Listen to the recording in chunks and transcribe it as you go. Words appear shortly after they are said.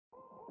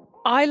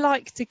I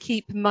like to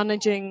keep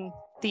managing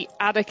the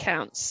ad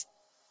accounts.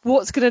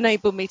 What's going to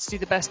enable me to do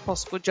the best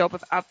possible job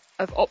of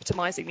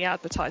optimizing the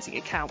advertising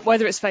account,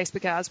 whether it's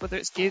Facebook ads, whether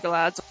it's Google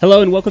ads.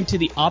 Hello and welcome to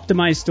the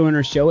Optimized Store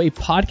Owner Show, a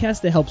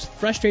podcast that helps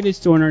frustrated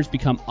store owners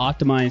become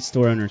optimized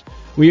store owners.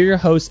 We are your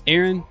hosts,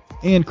 Aaron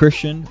and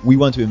Christian. We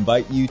want to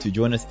invite you to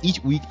join us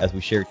each week as we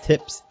share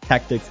tips,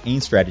 tactics,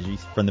 and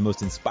strategies from the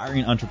most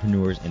inspiring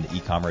entrepreneurs in the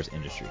e-commerce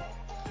industry.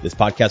 This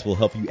podcast will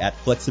help you add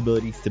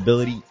flexibility,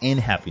 stability, and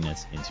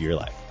happiness into your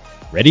life.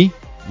 Ready?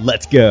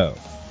 Let's go.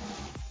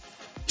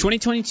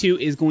 2022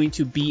 is going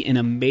to be an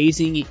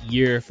amazing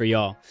year for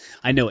y'all.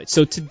 I know it.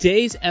 So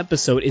today's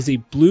episode is a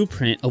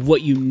blueprint of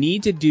what you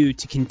need to do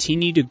to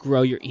continue to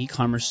grow your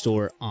e-commerce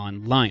store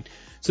online.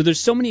 So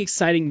there's so many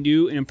exciting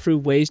new and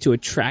improved ways to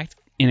attract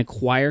and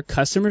acquire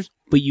customers,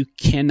 but you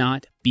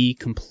cannot be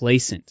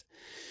complacent.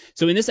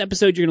 So in this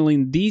episode, you're going to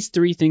learn these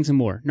three things and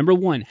more. Number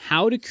one,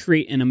 how to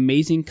create an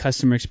amazing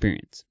customer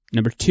experience.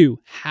 Number two,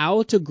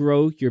 how to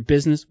grow your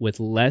business with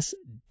less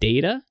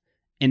data.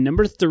 And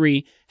number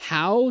three,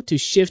 how to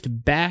shift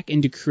back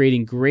into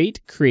creating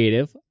great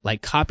creative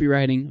like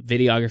copywriting,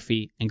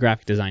 videography, and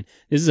graphic design.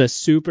 This is a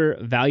super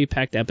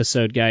value-packed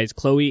episode, guys.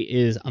 Chloe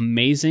is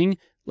amazing.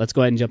 Let's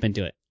go ahead and jump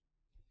into it.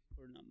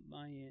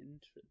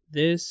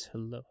 This.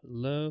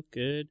 Hello.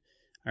 Good.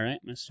 All right,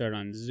 I'm going to start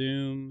on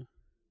Zoom.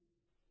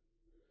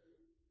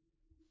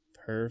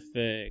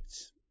 Perfect.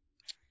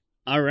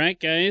 All right,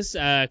 guys.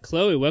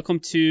 Chloe, welcome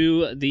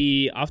to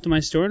the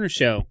Optimized Store Owner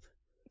Show.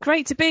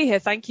 Great to be here.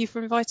 Thank you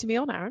for inviting me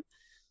on, Aaron.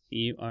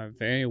 You are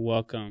very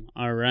welcome.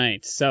 All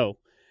right. So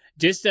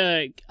just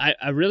I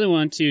really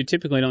want to,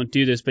 typically I don't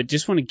do this, but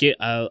just want to get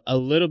a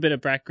little bit of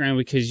background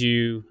because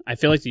I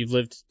feel like you've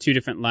lived two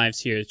different lives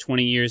here,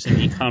 20 years in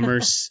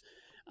e-commerce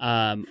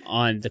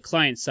on the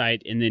client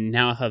side, and then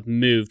now have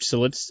moved.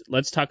 So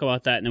let's talk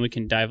about that, and then we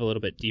can dive a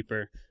little bit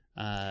deeper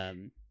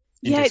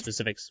into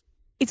specifics.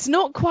 It's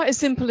not quite as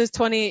simple as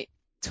 20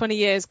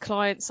 years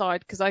client side,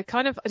 because I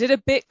did a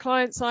bit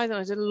client side and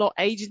I did a lot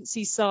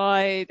agency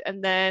side,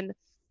 and then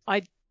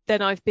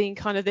I've been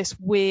kind of this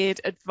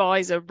weird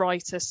advisor,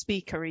 writer,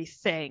 speakery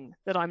thing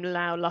that I'm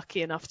now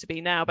lucky enough to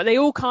be now. But they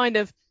all kind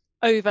of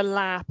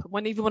overlap.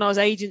 Even when I was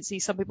agency,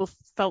 some people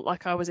felt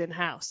like I was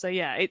in-house. So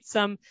yeah, it's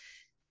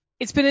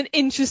been an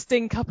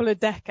interesting couple of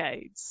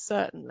decades,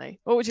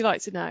 certainly. What would you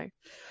like to know?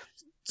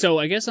 So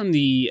I guess on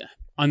the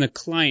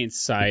client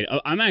side,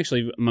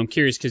 I'm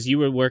curious because you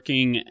were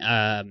working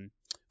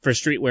for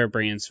streetwear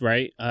brands,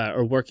 right?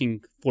 Or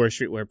working for a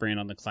streetwear brand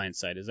on the client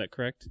side. Is that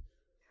correct?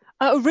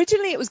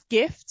 Originally, it was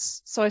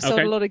gifts. So I sold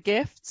a lot of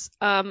gifts.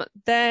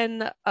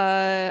 Then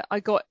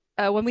I got,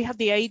 when we had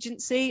the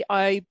agency,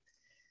 I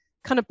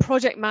kind of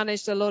project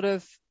managed a lot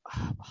of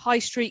high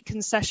street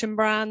concession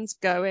brands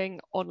going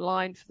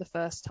online for the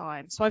first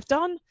time. So I've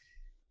done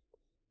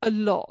a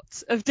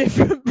lot of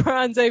different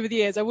brands over the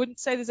years. I wouldn't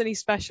say there's any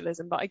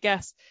specialism, but I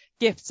guess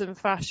gifts and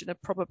fashion are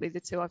probably the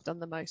two I've done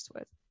the most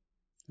with.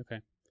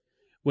 Okay.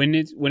 When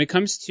it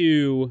comes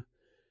to,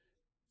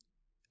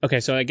 okay,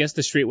 so I guess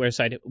the streetwear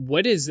side,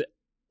 what is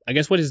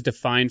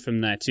defined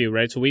from that too,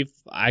 right? So we've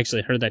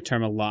actually heard that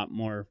term a lot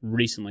more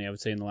recently, I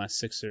would say in the last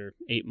 6 or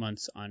 8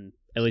 months on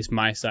at least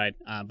my side.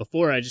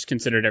 Before I just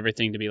considered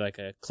everything to be like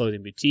a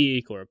clothing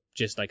boutique or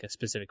just like a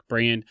specific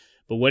brand,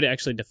 but what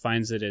actually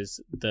defines it is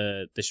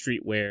the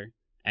streetwear,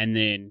 and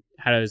then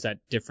how is that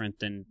different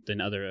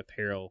than other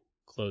apparel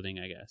clothing,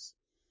 I guess?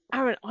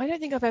 Aaron, I don't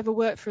think I've ever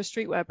worked for a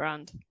streetwear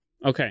brand.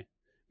 Okay.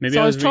 Maybe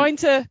so I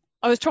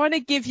was trying to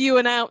give you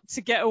an out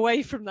to get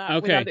away from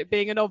that without it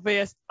being an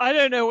obvious. I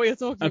don't know what you're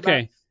talking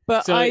about.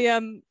 But so I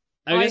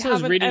guess I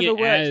was reading it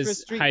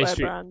as high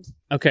street brand.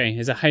 Okay,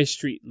 as a high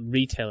street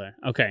retailer.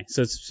 Okay,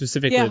 so it's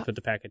specifically for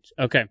the package.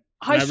 Okay.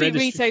 High street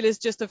retailer is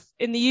just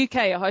in the UK,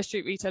 a high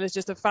street retailer is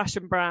just a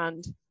fashion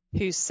brand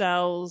who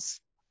sells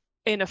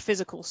in a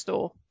physical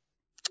store.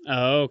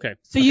 Oh, okay.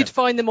 So you'd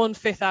find them on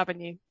Fifth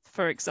Avenue,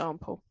 for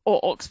example, or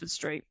Oxford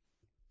Street,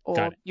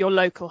 or your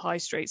local high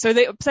street. So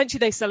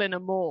they sell in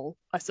a mall,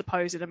 I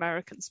suppose, in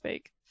American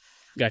speak.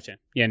 Gotcha.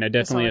 Yeah, no,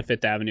 definitely a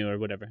Fifth Avenue or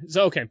whatever.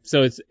 So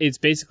so it's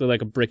basically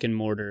like a brick and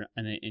mortar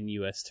in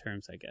U.S.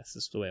 terms, I guess,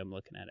 is the way I'm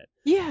looking at it.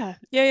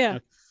 Yeah.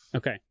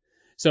 Okay.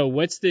 So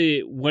what is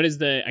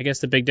the I guess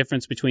the big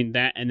difference between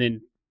that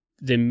and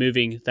then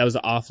moving, that was the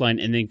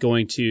offline, and then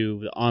going to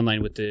the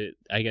online with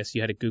I guess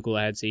you had a Google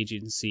Ads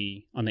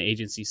agency on the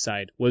agency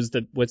side. What's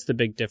the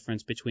big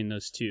difference between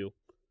those two?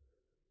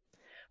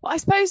 Well, I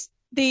suppose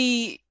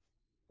the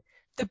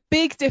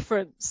big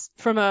difference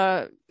from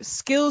a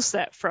skill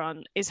set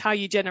front is how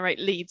you generate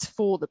leads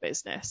for the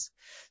business.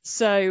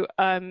 So,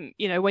 when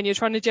you're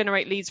trying to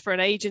generate leads for an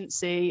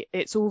agency,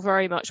 it's all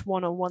very much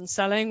one-on-one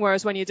selling.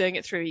 Whereas when you're doing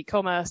it through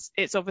e-commerce,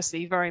 it's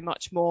obviously very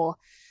much more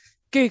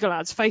Google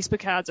ads,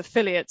 Facebook ads,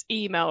 affiliates,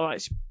 email.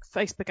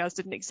 Facebook ads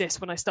didn't exist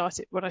when I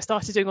started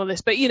doing all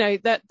this, but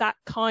that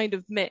kind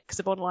of mix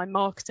of online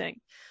marketing.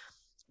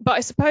 But I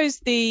suppose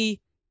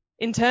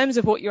in terms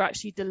of what you're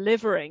actually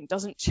delivering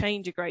doesn't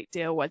change a great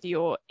deal whether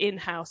you're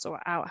in-house or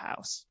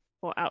out-house.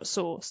 or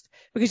outsourced,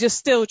 because you're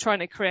still trying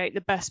to create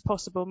the best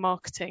possible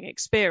marketing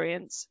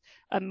experience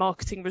and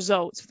marketing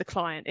results for the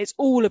client. It's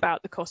all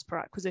about the cost per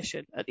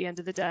acquisition at the end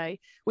of the day,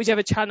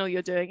 whichever channel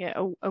you're doing it,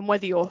 and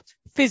whether you're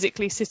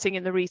physically sitting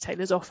in the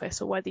retailer's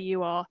office or whether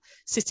you are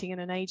sitting in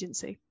an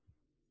agency.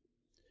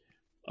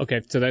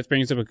 Okay, so that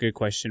brings up a good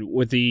question.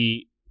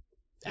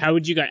 How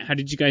did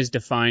you guys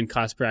define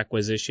cost per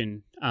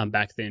acquisition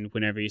back then?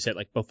 Whenever you said,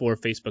 like, before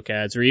Facebook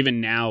ads, or even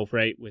now,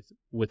 right,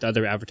 with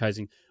other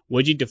advertising,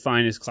 what did you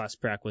define as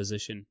cost per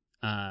acquisition,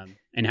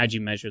 and how did you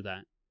measure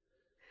that?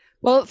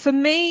 Well, for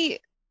me,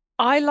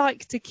 I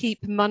like to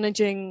keep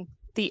managing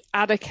the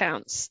ad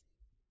accounts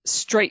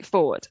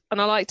straightforward, and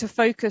I like to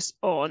focus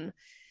on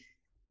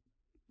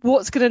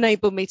what's going to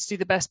enable me to do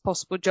the best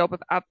possible job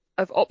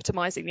of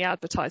optimizing the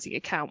advertising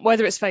account,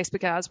 whether it's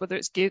Facebook ads, whether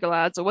it's Google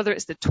ads, or whether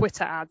it's the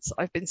Twitter ads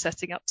I've been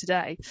setting up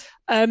today.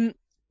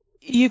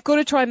 You've got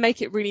to try and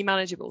make it really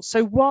manageable.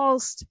 So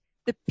whilst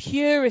the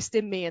purist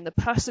in me and the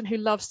person who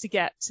loves to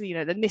get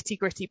to, the nitty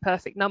gritty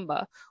perfect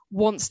number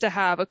wants to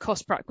have a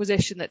cost per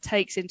acquisition that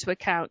takes into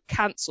account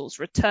cancels,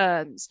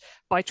 returns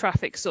by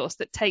traffic source,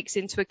 that takes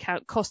into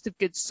account cost of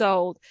goods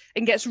sold,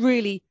 and gets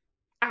really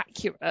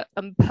accurate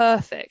and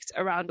perfect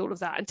around all of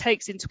that, and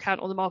takes into account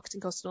all the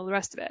marketing costs and all the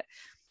rest of it.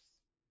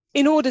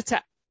 In order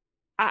to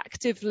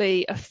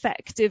actively,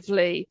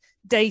 effectively,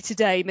 day to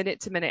day,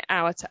 minute to minute,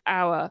 hour to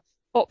hour,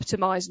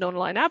 optimize an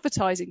online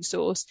advertising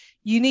source,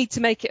 you need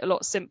to make it a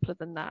lot simpler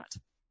than that.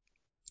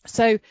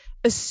 So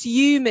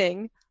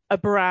assuming a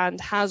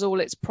brand has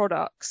all its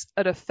products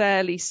at a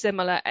fairly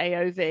similar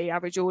AOV,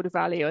 average order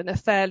value, and a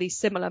fairly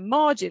similar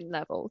margin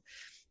level,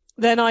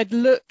 then I'd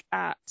look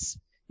at,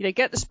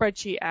 get the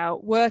spreadsheet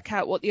out, work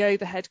out what the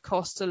overhead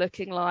costs are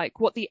looking like,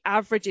 what the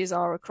averages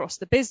are across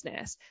the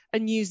business,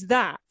 and use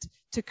that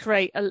to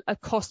create a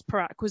cost per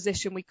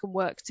acquisition we can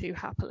work to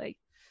happily.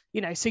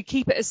 So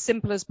keep it as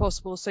simple as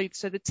possible. So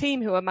the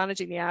team who are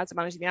managing the ads and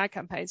managing the ad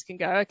campaigns can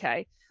go,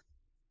 okay,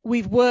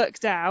 we've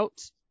worked out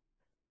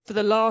for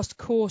the last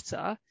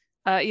quarter,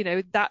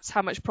 that's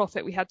how much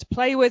profit we had to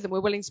play with, and we're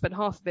willing to spend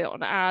half of it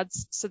on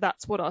ads. So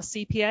that's what our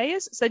CPA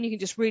is. So then you can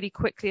just really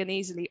quickly and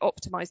easily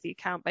optimize the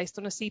account based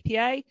on a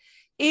CPA.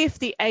 If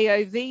the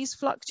AOV is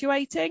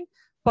fluctuating,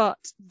 but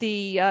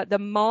the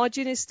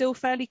margin is still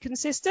fairly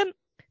consistent,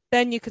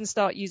 then you can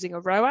start using a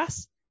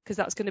ROAS, because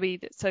that's going to be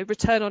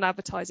return on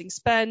advertising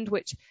spend,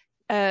 which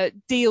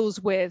deals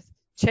with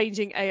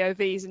changing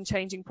AOVs and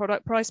changing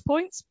product price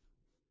points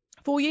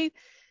for you.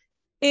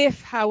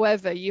 If,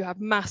 however, you have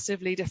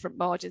massively different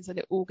margins, then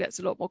it all gets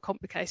a lot more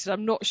complicated.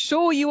 I'm not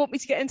sure you want me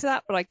to get into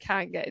that, but I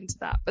can get into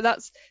that. But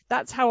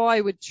that's how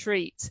I would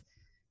treat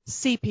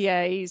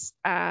CPAs,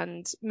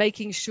 and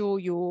making sure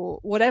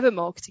whatever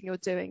marketing you're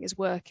doing is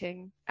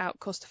working out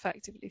cost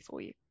effectively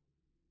for you.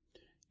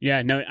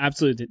 Yeah, no,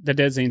 absolutely. That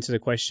does answer the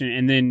question.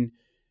 And then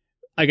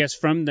I guess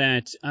from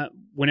that,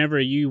 whenever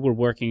you were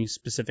working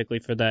specifically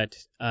for that,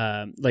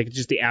 like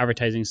just the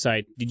advertising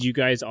side, did you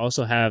guys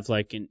also have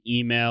like an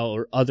email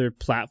or other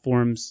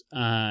platforms,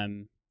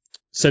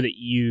 so that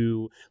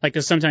you, like,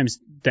 'cause sometimes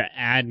the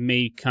ad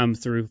may come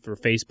through for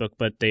Facebook,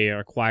 but they are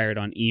acquired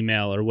on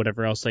email or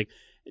whatever else. Like,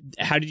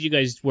 how did you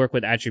guys work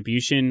with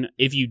attribution,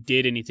 if you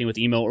did anything with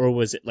email, or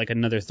was it like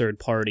another third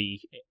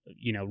party,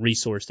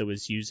 resource that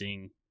was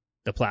using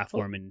the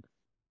platform and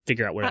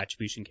figure out where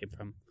attribution came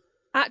from?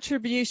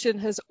 Attribution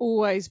has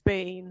always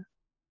been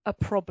a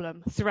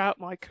problem throughout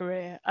my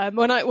career.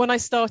 When I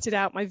started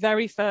out, my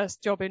very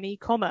first job in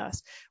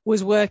e-commerce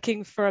was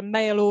working for a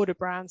mail order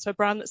brand, so a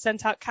brand that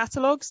sent out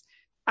catalogs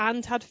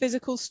and had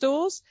physical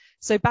stores.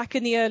 So back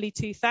in the early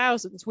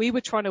 2000s, we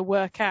were trying to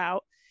work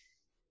out,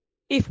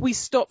 if we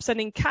stop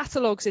sending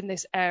catalogs in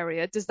this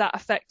area, does that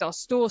affect our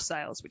store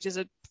sales, which is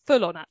a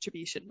full-on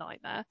attribution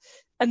nightmare.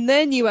 And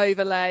then you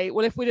overlay,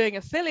 well, if we're doing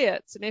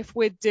affiliates and if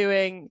we're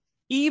doing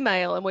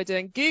email and we're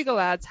doing Google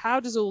ads,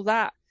 how does all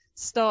that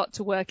start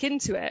to work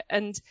into it?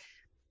 And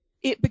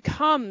it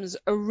becomes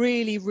a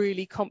really,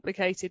 really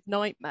complicated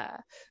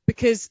nightmare,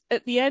 because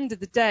at the end of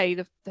the day,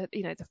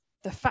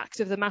 the fact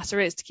of the matter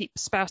is, to keep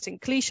spouting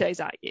cliches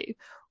at you,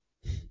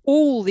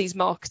 all these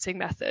marketing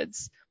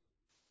methods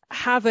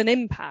have an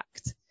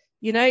impact.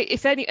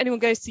 If anyone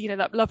goes to,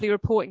 that lovely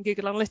report in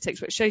Google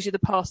Analytics which shows you the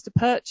path to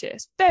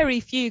purchase, very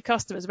few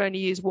customers have only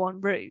used one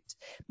route.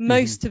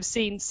 Most have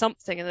seen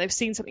something, and they've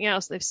seen something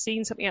else, and they've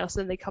seen something else,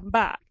 and then they come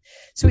back.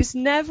 So it's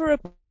never a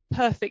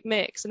perfect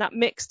mix, and that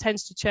mix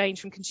tends to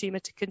change from consumer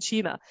to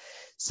consumer.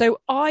 So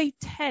I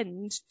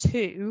tend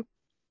to,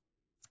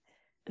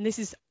 and this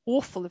is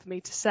awful of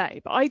me to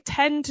say, but I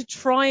tend to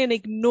try and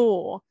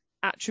ignore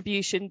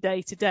attribution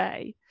day to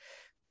day,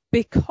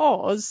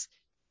 because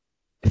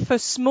for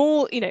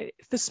small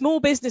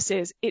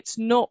businesses, it's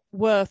not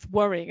worth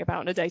worrying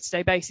about on a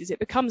day-to-day basis. It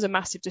becomes a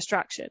massive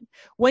distraction.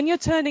 When you're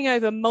turning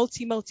over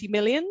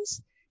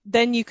multi-millions,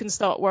 then you can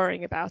start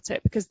worrying about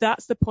it, because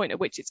that's the point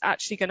at which it's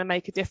actually going to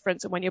make a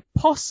difference. And when you're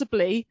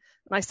possibly,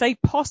 and I say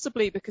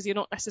possibly because you're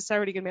not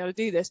necessarily going to be able to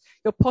do this,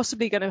 you're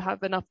possibly going to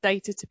have enough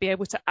data to be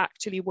able to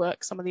actually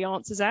work some of the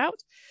answers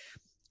out.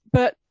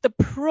 But the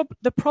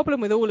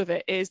problem with all of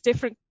it is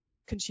different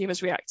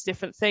consumers react to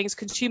different things.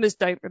 Consumers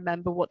don't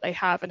remember what they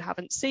have and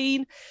haven't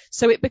seen.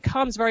 So it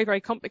becomes very,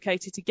 very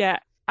complicated to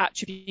get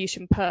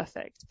attribution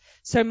perfect.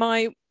 So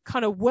my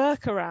kind of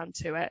workaround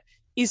to it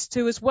is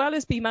to, as well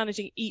as be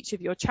managing each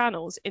of your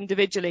channels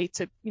individually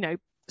to,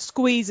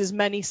 squeeze as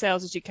many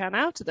sales as you can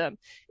out of them,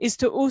 is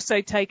to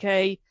also take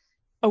a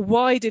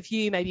wider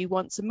view, maybe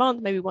once a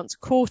month, maybe once a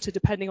quarter,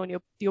 depending on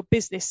your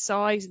business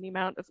size and the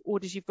amount of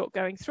orders you've got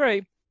going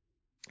through,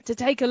 to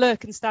take a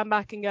look and stand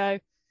back and go,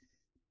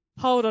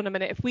 hold on a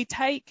minute. If we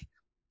take,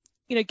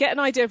 get an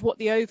idea of what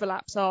the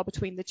overlaps are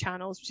between the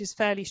channels, which is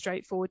fairly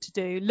straightforward to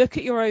do. Look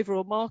at your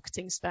overall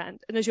marketing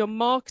spend. And as your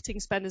marketing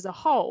spend as a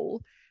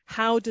whole,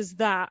 how does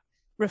that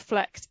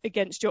reflect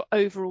against your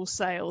overall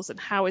sales, and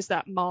how is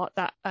that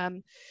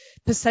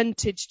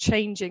percentage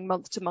changing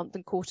month to month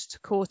and quarter to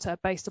quarter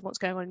based on what's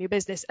going on in your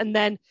business? And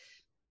then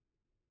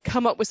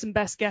come up with some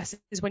best guesses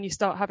when you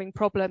start having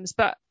problems.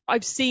 But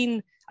I've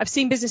seen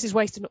businesses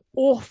waste an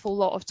awful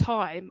lot of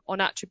time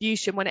on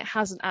attribution when it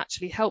hasn't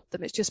actually helped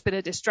them. It's just been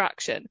a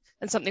distraction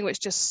and something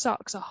which just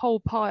sucks a whole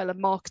pile of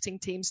marketing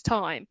teams'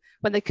 time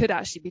when they could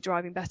actually be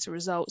driving better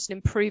results and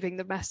improving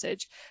the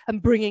message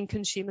and bringing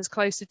consumers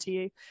closer to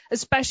you,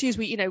 especially as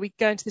we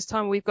go into this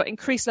time where we've got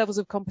increased levels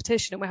of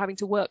competition and we're having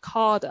to work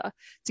harder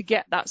to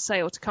get that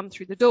sale to come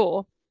through the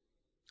door.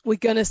 We're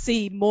going to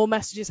see more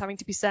messages having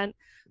to be sent,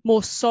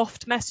 more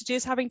soft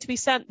messages having to be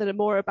sent that are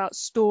more about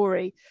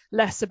story,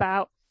 less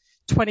about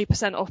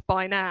 20% off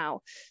buy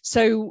now.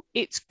 So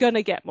it's going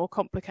to get more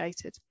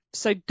complicated.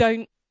 So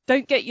don't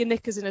get your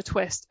knickers in a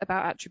twist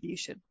about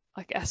attribution,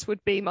 I guess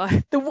would be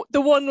the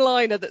one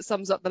liner that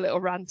sums up the little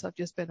rant I've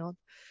just been on.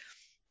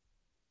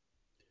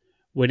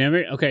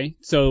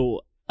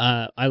 So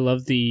I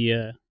love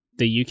the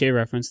UK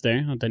reference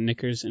there, the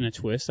knickers in a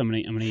twist. I'm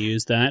gonna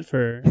use that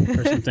for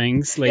some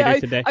things later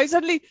today. I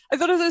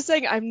thought I was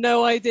saying I have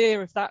no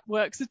idea if that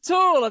works at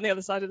all on the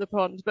other side of the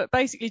pond, but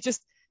basically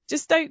just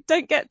don't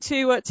get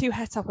too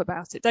het up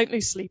about it. Don't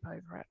lose sleep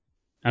over it.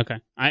 Okay,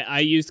 I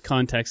used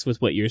context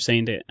with what you're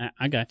saying.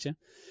 I gotcha.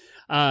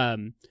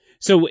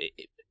 So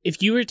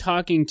if you were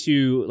talking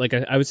to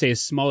I would say a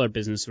smaller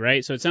business,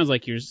 right? So it sounds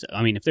like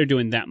if they're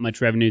doing that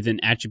much revenue, then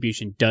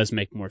attribution does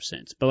make more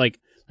sense. But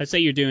let's say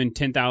you're doing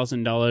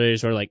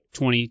 $10,000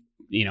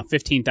 or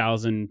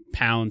 15,000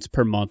 pounds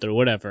per month or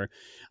whatever.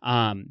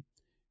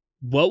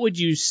 What would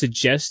you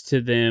suggest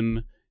to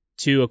them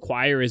to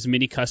acquire as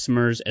many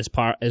customers as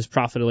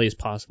profitably as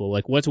possible?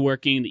 What's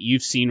working that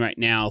you've seen right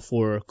now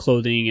for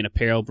clothing and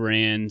apparel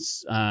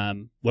brands?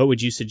 What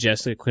would you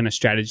suggest? What kind of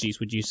strategies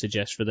would you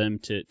suggest for them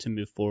to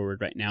move forward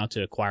right now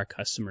to acquire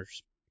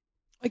customers?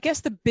 I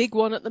guess the big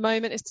one at the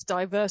moment is to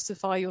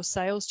diversify your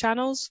sales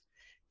channels.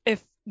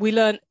 If we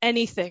learn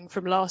anything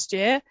from last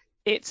year,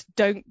 it's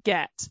don't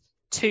get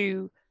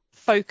too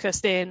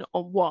focused in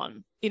on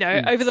one.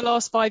 Over the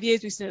last 5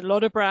 years, we've seen a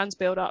lot of brands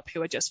build up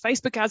who are just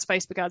Facebook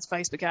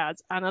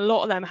ads. And a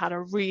lot of them had a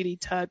really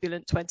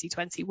turbulent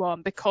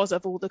 2021 because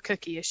of all the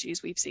cookie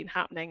issues we've seen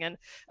happening and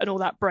all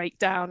that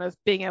breakdown of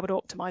being able to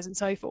optimize and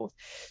so forth.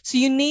 So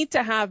you need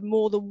to have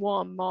more than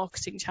one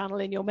marketing channel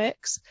in your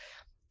mix.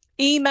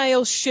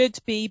 Email should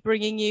be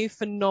bringing you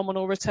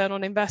phenomenal return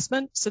on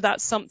investment. So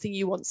that's something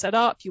you want set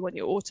up. You want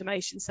your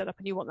automation set up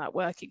and you want that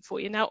working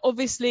for you. Now,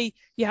 obviously,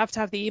 you have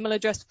to have the email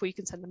address before you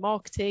can send the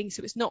marketing.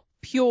 So it's not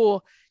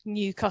pure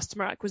new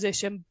customer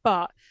acquisition,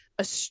 but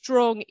a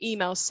strong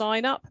email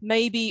sign up.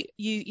 Maybe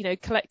you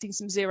collecting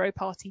some zero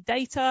party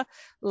data,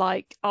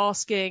 like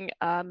asking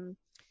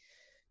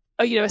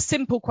a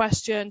simple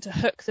question to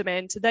hook them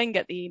in to then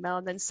get the email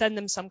and then send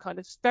them some kind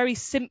of very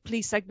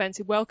simply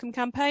segmented welcome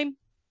campaign.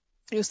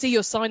 You'll see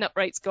your sign-up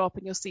rates go up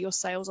and you'll see your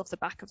sales off the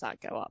back of that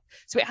go up.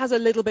 So it has a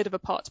little bit of a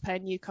part to play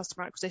in new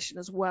customer acquisition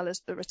as well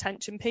as the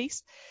retention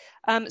piece.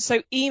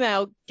 So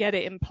email, get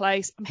it in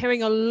place. I'm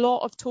hearing a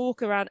lot of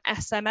talk around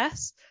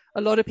SMS. A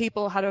lot of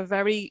people had a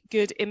very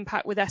good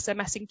impact with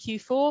SMS in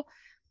Q4.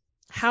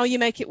 How you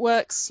make it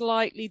work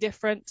slightly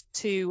different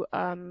to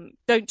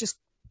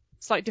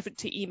slightly different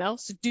to email.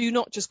 So do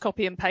not just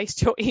copy and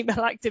paste your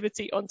email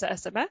activity onto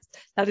SMS.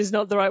 That is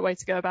not the right way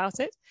to go about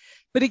it.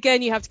 But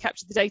again, you have to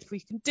capture the data before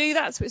you can do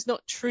that. So it's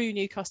not true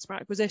new customer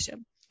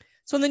acquisition.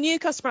 So on the new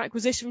customer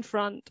acquisition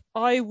front,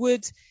 I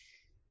would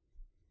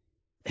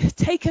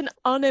take an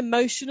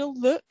unemotional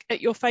look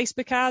at your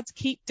Facebook ads.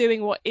 Keep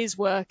doing what is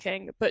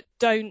working, but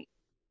don't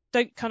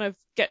kind of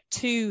get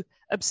too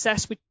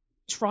obsessed with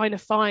trying to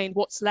find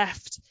what's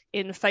left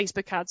in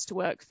Facebook ads to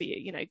work for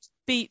you.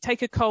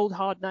 Take a cold,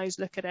 hard-nosed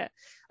look at it,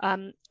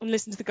 and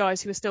listen to the guys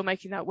who are still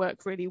making that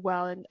work really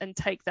well and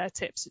take their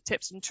tips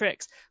and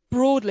tricks.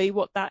 Broadly,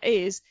 what that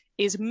is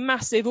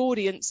massive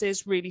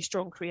audiences, really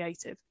strong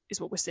creative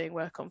is what we're seeing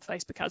work on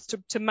Facebook ads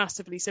to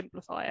massively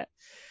simplify it.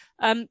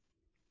 And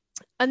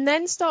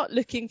then start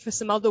looking for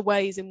some other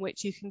ways in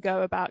which you can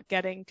go about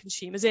getting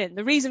consumers in.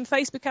 The reason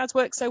Facebook ads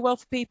work so well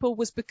for people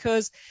was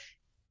because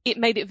it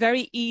made it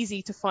very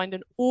easy to find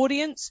an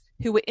audience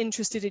who were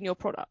interested in your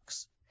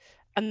products.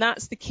 And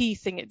that's the key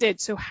thing it did.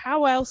 So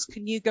how else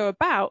can you go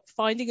about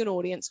finding an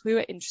audience who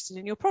are interested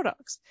in your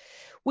products?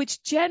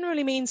 Which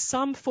generally means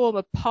some form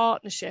of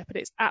partnership at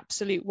its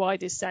absolute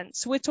widest sense.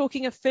 So we're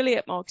talking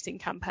affiliate marketing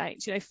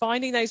campaigns,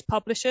 finding those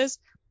publishers,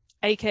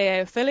 aka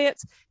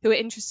affiliates, who are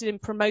interested in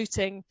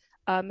promoting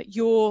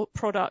your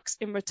products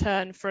in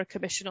return for a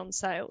commission on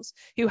sales,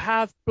 who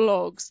have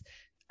blogs,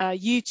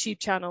 YouTube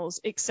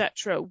channels,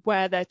 etc.,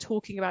 where they're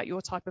talking about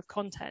your type of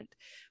content,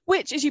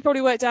 which, as you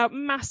probably worked out,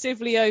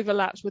 massively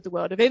overlaps with the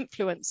world of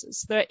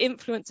influencers. There are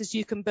influencers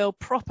you can build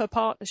proper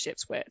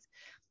partnerships with.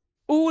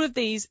 All of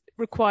these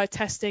require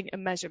testing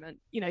and measurement.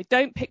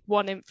 Don't pick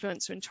one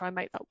influencer and try and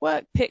make that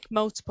work. Pick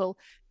multiple,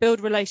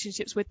 build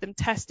relationships with them,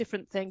 test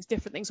different things.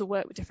 Different things will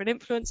work with different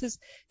influencers.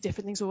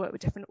 Different things will work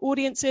with different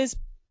audiences.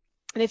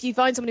 And if you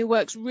find someone who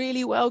works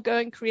really well, go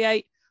and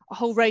create a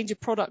whole range of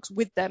products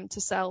with them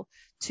to sell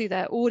to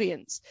their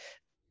audience.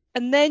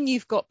 And then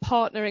you've got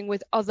partnering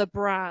with other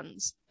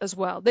brands as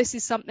well. This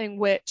is something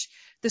which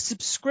the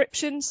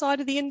subscription side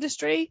of the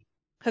industry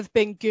have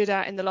been good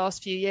at in the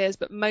last few years,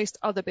 but most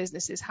other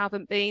businesses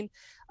haven't been.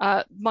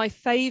 My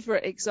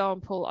favorite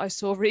example I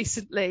saw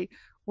recently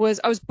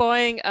was I was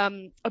buying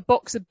a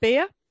box of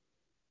beer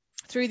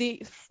through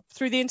the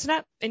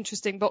internet.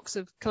 Interesting box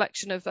of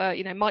collection of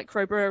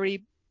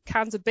microbrewery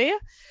cans of beer.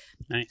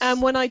 Nice.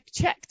 And when I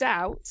checked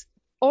out,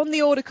 on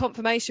the order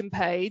confirmation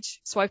page,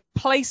 so I've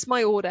placed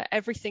my order,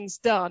 everything's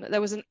done,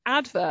 there was an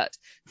advert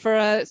for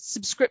a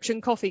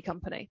subscription coffee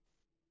company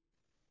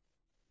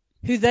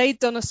who they'd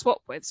done a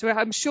swap with. So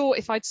I'm sure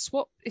if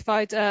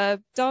I'd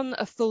done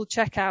a full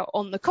checkout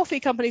on the coffee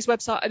company's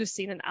website, I'd have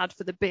seen an ad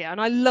for the beer.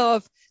 And I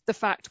love the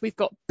fact we've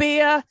got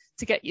beer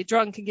to get you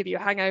drunk and give you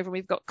a hangover, and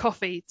we've got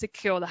coffee to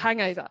cure the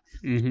hangover.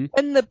 Mm-hmm.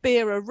 When the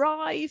beer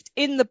arrived,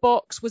 in the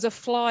box was a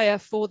flyer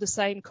for the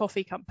same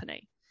coffee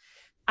company.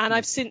 And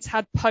I've since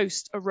had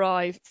post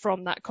arrive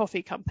from that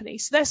coffee company.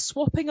 So they're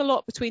swapping a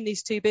lot between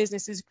these two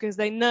businesses because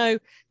they know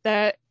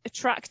they're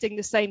attracting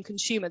the same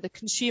consumer, the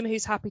consumer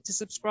who's happy to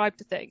subscribe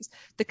to things,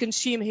 the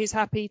consumer who's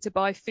happy to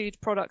buy food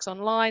products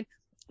online.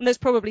 And there's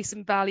probably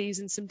some values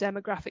and some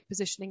demographic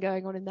positioning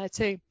going on in there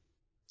too.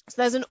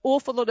 So there's an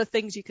awful lot of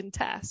things you can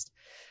test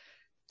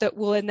that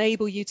will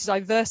enable you to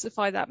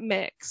diversify that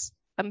mix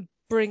and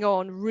bring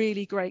on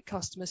really great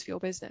customers for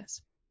your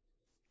business.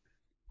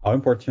 How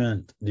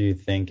important do you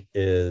think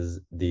is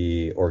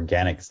the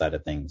organic side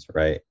of things,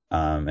 right?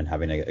 And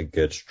having a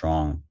good,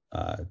 strong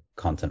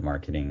content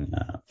marketing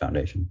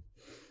foundation?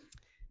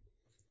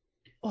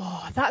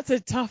 Oh, that's a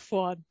tough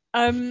one.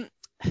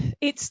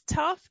 It's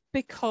tough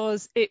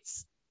because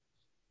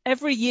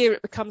every year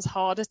it becomes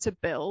harder to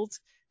build,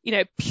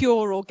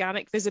 pure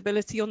organic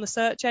visibility on the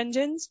search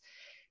engines.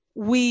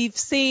 We've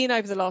seen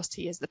over the last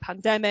 2 years of the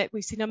pandemic,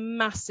 we've seen a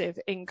massive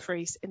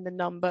increase in the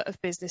number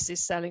of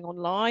businesses selling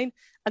online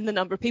and the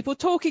number of people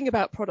talking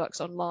about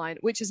products online,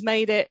 which has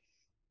made it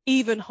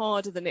even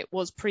harder than it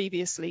was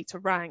previously to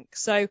rank.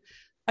 So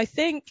I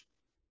think,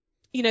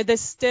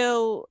 there's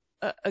still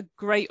a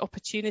great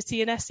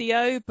opportunity in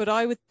SEO, but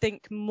I would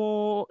think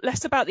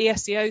less about the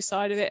SEO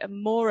side of it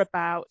and more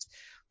about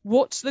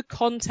what's the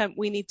content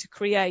we need to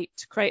create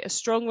a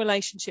strong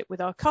relationship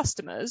with our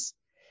customers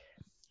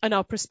and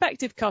our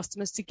prospective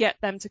customers to get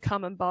them to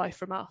come and buy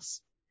from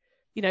us.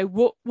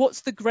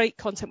 What's the great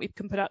content we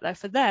can put out there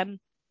for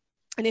them?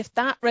 And if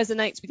that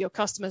resonates with your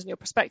customers and your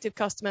prospective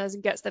customers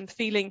and gets them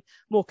feeling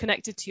more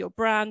connected to your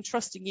brand,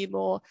 trusting you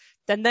more,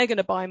 then they're going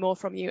to buy more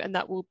from you, and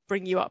that will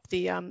bring you up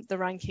the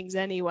rankings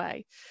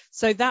anyway.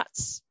 So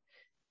that's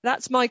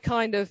my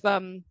kind of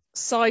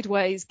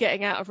sideways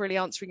getting out of really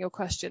answer to your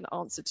question.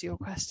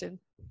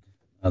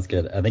 That's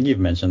good. I think you've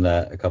mentioned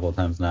that a couple of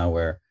times now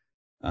where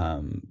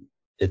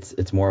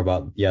it's more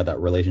about, that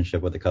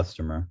relationship with the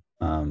customer,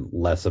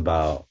 less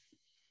about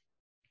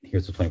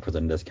here's a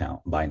 20%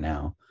 discount, buy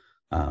now.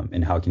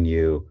 And how can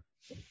you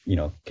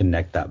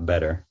connect that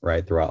better,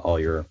 right, throughout all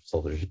your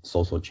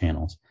social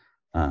channels,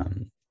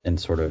 and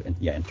sort of,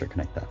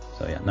 interconnect that.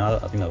 So I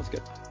think that was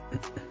good.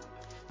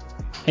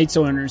 Hey,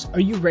 store owners, are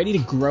you ready to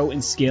grow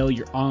and scale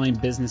your online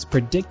business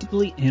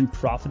predictably and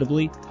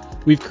profitably?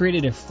 We've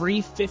created a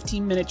free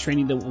 15-minute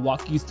training that will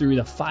walk you through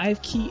the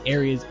 5 key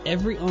areas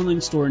every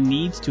online store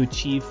needs to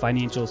achieve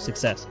financial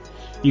success.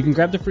 You can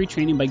grab the free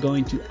training by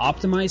going to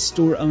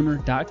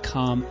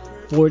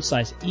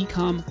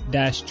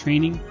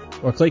optimizestoreowner.com/ecom-training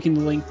or clicking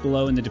the link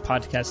below in the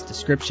podcast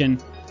description.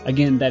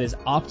 Again, that is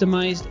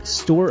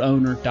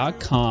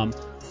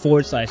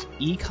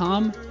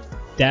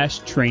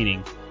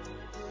optimizestoreowner.com/ecom-training.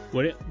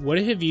 What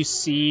have you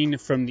seen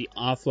from the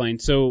offline?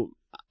 So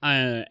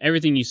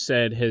everything you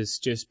said has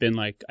just been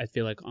I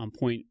feel like on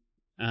point.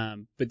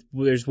 But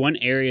there's one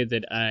area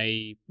that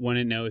I want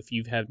to know if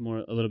you've had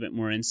a little bit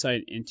more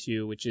insight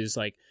into, which is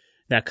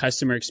that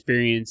customer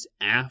experience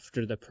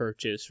after the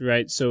purchase,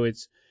 right? So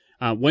it's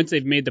once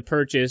they've made the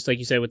purchase, like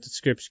you said, with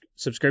the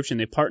subscription,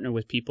 they partner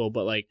with people,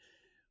 but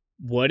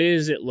what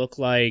does it look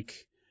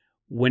like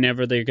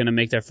whenever they're going to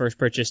make their first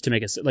purchase to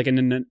make like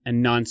in a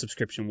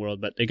non-subscription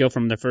world, but they go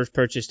from their first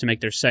purchase to make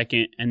their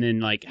second, and then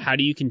like how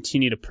do you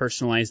continue to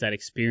personalize that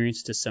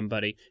experience to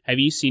somebody? Have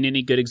you seen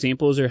any good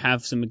examples or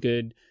have some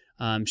good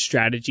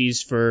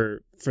strategies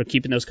for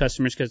keeping those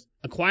customers? Because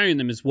acquiring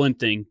them is one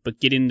thing, but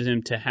getting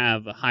them to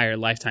have a higher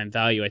lifetime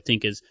value, I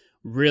think, is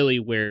really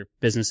where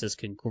businesses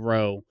can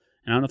grow.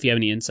 And I don't know if you have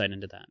any insight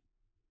into that.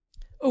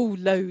 Oh,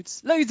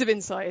 loads of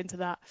insight into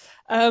that.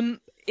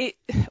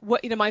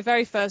 My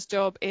very first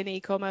job in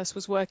e-commerce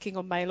was working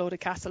on mail order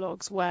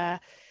catalogs where,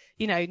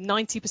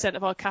 90%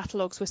 of our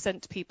catalogs were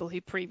sent to people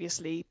who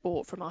previously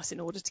bought from us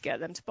in order to get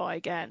them to buy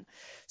again.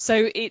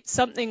 So it's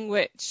something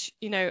which,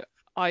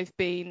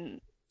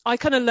 I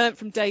kind of learned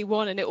from day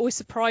one, and it always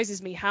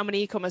surprises me how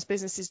many e-commerce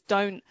businesses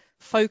don't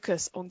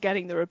focus on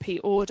getting the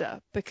repeat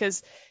order.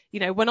 Because,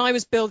 when I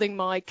was building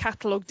my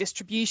catalog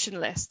distribution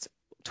list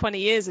 20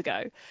 years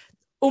ago,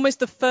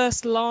 almost the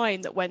first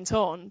line that went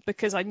on,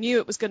 because I knew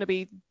it was going to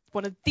be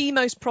one of the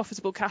most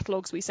profitable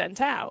catalogs we sent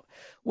out,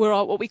 were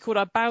what we called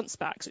our bounce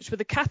backs, which were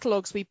the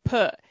catalogs we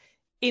put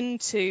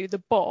into the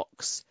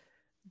box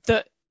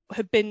that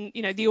had been,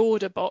 the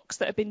order box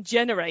that had been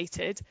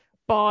generated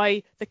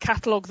by the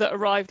catalog that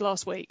arrived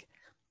last week.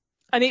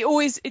 And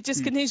it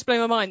just continues to blow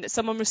my mind that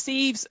someone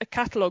receives a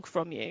catalog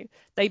from you,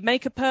 they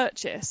make a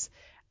purchase,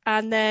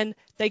 and then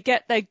they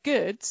get their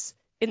goods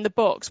in the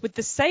box with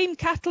the same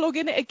catalog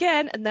in it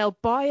again, and they'll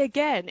buy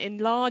again in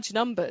large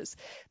numbers.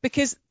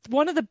 Because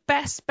one of the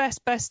best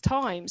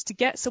times to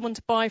get someone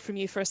to buy from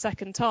you for a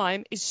second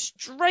time is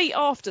straight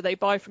after they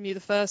buy from you the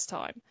first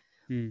time.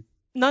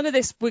 None of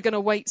this, we're going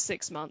to wait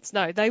 6 months.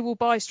 No, they will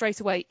buy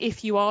straight away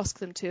if you ask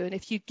them to, and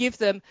if you give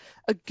them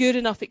a good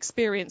enough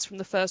experience from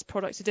the first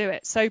product to do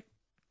it. So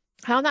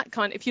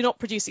if you're not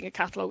producing a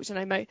catalog, which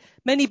I know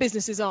many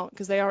businesses aren't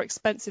because they are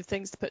expensive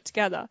things to put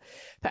together,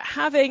 but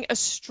having a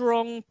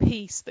strong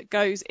piece that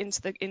goes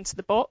into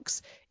the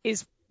box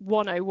is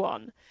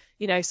 101.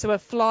 So a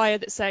flyer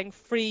that's saying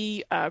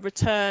free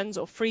returns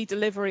or free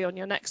delivery on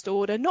your next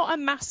order, not a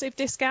massive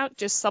discount,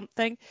 just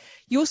something.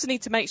 You also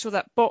need to make sure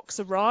that box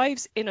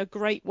arrives in a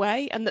great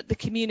way, and that the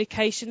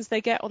communications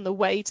they get on the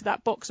way to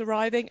that box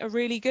arriving are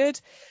really good,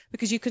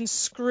 because you can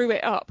screw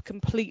it up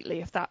completely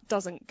if that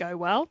doesn't go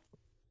well.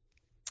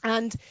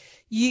 And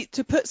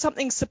to put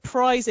something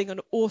surprising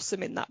and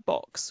awesome in that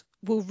box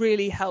will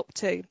really help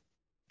too.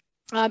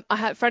 I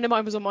had a friend of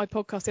mine was on my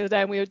podcast the other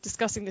day, and we were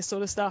discussing this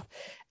sort of stuff,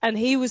 and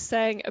he was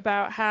saying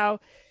about how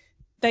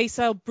they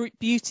sell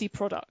beauty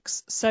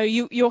products. So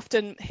you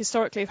often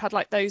historically have had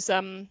like those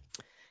kind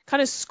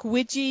of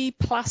squidgy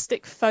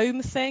plastic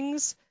foam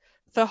things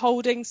for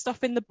holding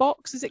stuff in the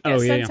box as it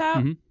gets sent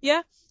out.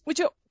 Yeah, which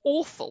are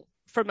awful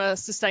from a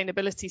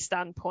sustainability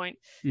standpoint,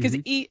 because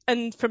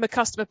and from a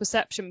customer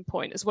perception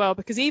point as well,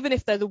 because even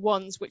if they're the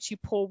ones which you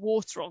pour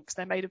water on because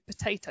they're made of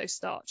potato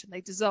starch and they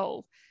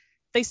dissolve,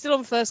 they still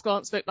on first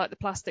glance look like the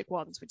plastic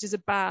ones, which is a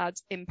bad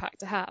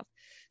impact to have.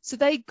 So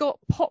they got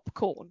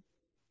popcorn,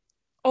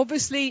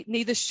 obviously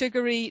neither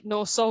sugary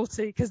nor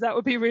salty because that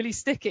would be really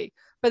sticky,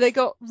 but they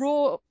got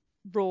raw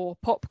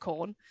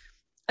popcorn,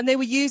 and they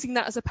were using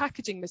that as a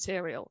packaging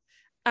material.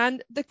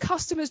 And the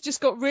customers just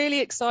got really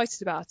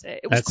excited about it.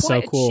 It was That's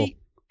quite so cool. cheap.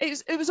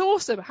 It was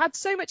awesome. It had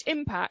so much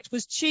impact,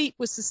 was cheap,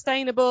 was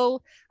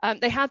sustainable.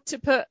 They had to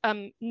put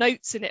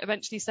notes in it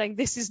eventually saying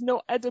this is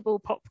not edible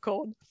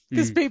popcorn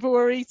because people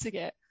were eating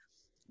it.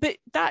 But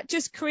that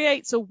just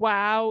creates a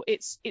wow.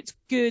 It's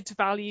good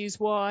values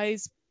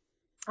wise.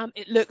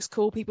 It looks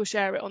cool. People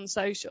share it on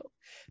social.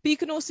 But you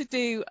can also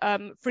do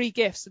free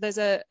gifts. So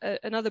there's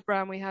another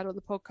brand we had on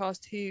the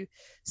podcast who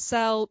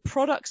sell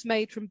products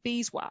made from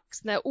beeswax,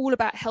 and they're all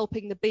about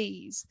helping the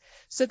bees.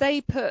 So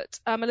they put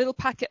a little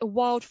packet of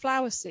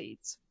wildflower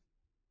seeds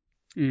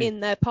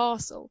in their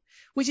parcel,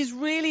 which is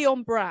really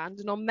on brand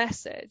and on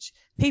message.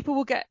 People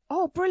will get,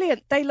 oh,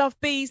 brilliant. They love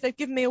bees. They've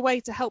given me a way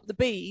to help the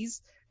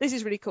bees. This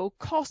is really cool.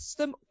 Costs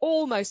them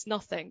almost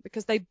nothing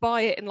because they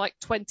buy it in like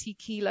 20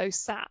 kilo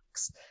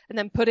sacks and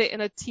then put it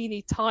in a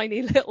teeny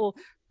tiny little,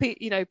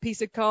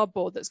 piece of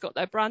cardboard that's got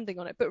their branding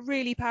on it, but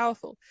really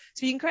powerful.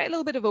 So you can create a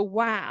little bit of a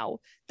wow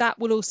that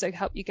will also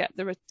help you get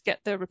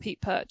the repeat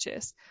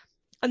purchase.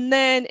 And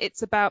then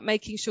it's about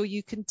making sure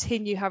you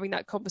continue having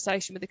that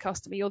conversation with the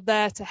customer. You're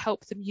there to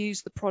help them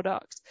use the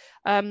product.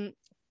 And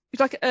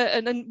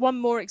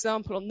one more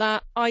example on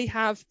that, I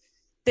have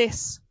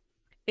this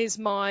is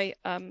my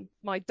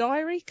my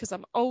diary because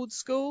I'm old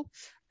school,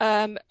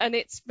 and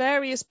it's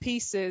various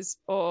pieces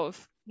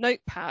of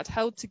notepad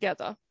held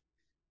together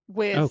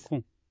with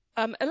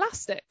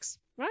elastics,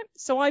 right?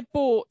 So I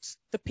bought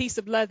the piece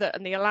of leather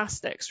and the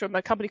elastics from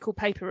a company called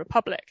Paper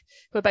Republic,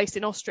 who are based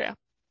in Austria.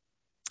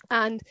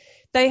 And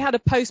they had a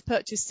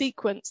post-purchase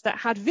sequence that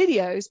had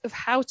videos of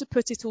how to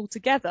put it all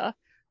together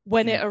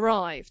when it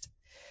arrived,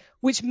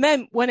 which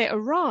meant when it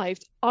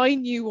arrived, I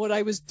knew what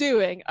I was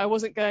doing. I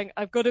wasn't going,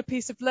 I've got a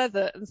piece of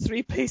leather and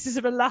 3 pieces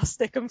of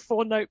elastic and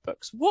 4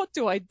 notebooks. What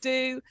do I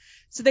do?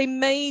 So they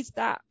made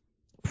that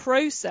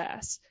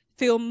process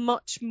feel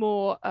much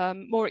more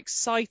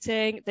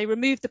exciting. They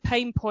remove the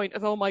pain point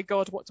of, oh my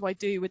God, what do I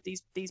do with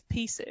these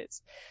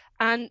pieces?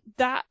 And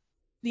that,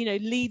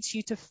 leads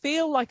you to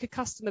feel like a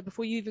customer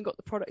before you even got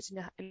the product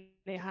in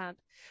your hand,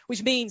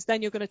 which means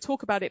then you're going to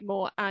talk about it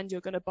more and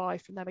you're going to buy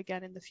from them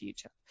again in the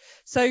future.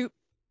 So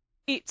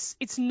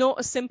it's not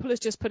as simple as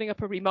just putting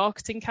up a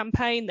remarketing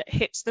campaign that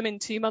hits them in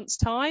 2 months'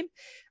 time.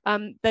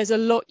 There's a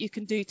lot you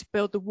can do to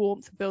build the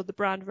warmth and build the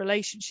brand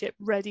relationship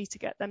ready to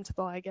get them to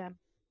buy again.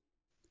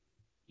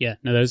 Yeah,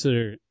 no, those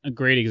are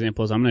great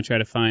examples. I'm going to try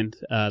to find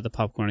the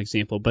popcorn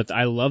example, but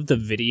I love the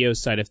video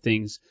side of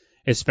things,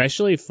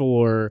 especially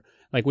for,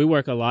 like, we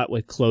work a lot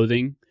with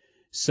clothing.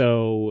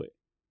 So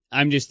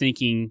I'm just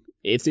thinking,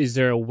 is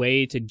there a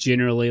way to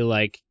generally,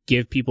 like,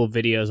 give people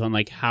videos on,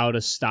 like, how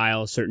to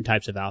style certain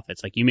types of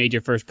outfits? Like, you made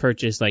your first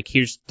purchase, like,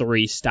 here's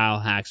 3 style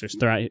hacks or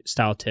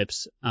style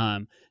tips.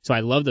 So I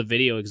love the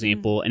video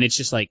example, and it's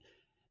just like,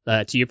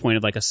 to your point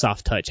of, like, a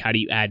soft touch. How do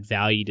you add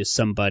value to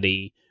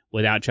somebody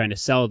without trying to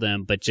sell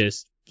them, but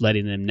just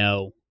letting them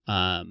know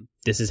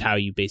this is how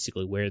you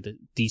basically wear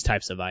these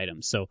types of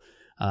items? So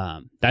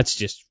that's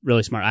just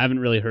really smart. I haven't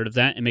really heard of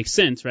that. It makes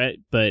sense, right?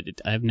 But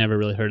I've never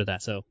really heard of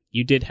that. So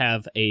you did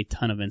have a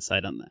ton of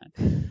insight on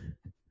that.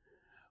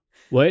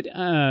 What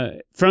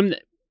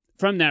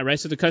from that, right?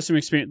 So the customer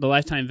experience, the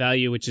lifetime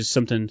value, which is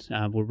something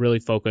we're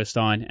really focused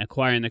on,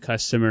 acquiring the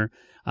customer.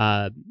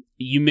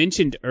 You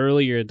mentioned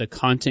earlier the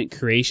content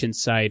creation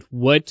side.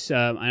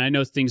 And I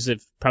know things are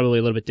probably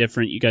a little bit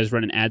different. You guys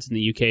running ads in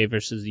the UK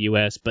versus the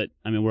US, but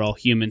I mean, we're all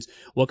humans.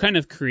 What kind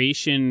of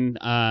creation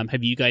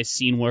have you guys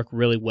seen work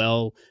really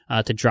well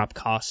to drop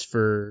costs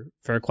for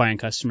acquiring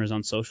customers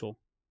on social?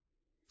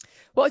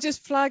 Well, I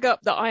just flag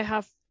up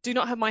that do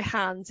not have my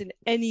hands in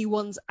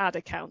anyone's ad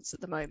accounts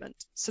at the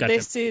moment. So Gotcha.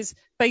 This is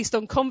based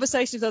on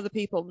conversations with other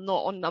people,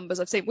 not on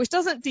numbers I've seen, which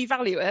doesn't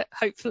devalue it,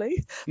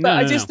 hopefully. But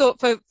I just thought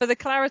for the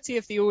clarity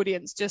of the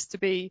audience, just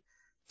in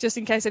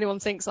case anyone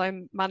thinks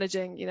I'm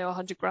managing,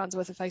 100 grand's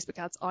worth of Facebook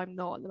ads, I'm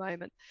not at the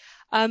moment.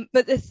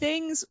 But the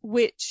things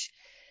which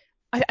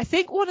I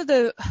think one of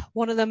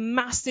the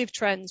massive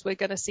trends we're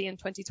going to see in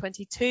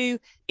 2022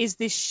 is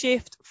this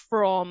shift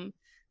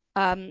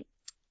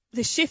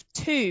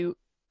to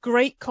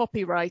great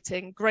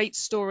copywriting, great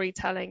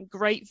storytelling,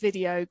 great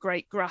video,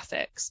 great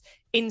graphics,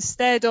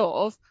 instead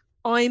of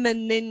I'm a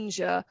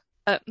ninja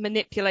at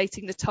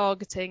manipulating the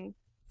targeting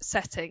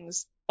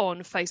settings on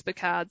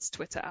Facebook ads,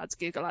 Twitter ads,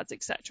 Google ads,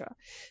 etc.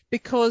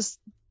 Because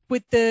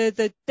with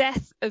the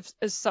death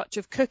as such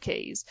of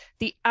cookies,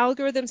 the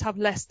algorithms have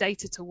less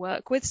data to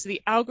work with, so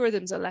the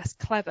algorithms are less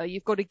clever.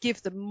 You've got to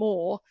give them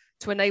more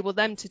to enable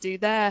them to do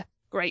their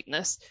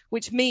greatness,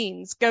 which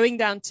means going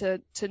down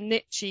to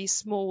niche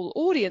small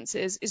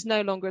audiences is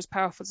no longer as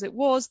powerful as it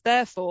was.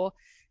 Therefore,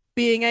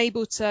 being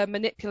able to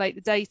manipulate the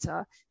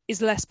data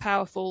is less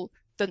powerful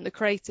than the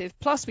creative.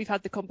 Plus, we've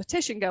had the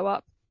competition go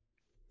up.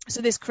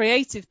 So this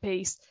creative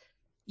piece,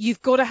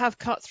 you've got to have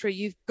cut through.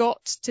 You've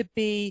got to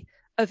be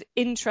of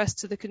interest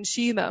to the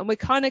consumer. And we're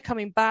kind of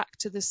coming back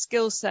to the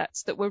skill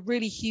sets that were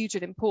really huge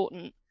and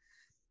important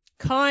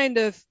kind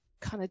of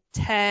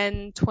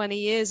 10, 20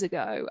 years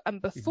ago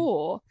and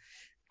before. Mm-hmm.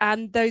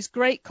 And those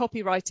great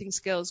copywriting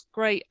skills,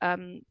 great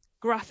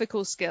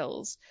graphical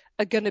skills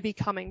are going to be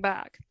coming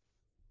back.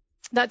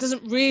 That's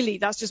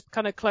just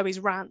kind of Chloe's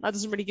rant. That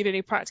doesn't really give you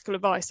any practical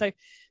advice. So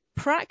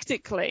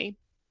practically,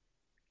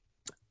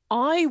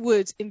 I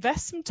would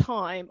invest some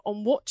time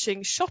on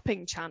watching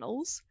shopping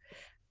channels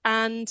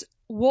and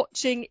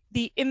watching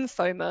the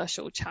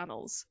infomercial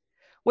channels,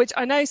 which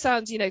I know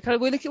sounds,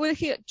 we're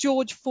looking at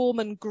George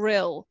Foreman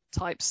grill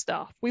type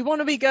stuff. We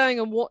want to be going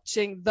and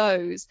watching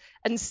those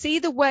and see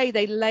the way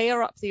they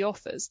layer up the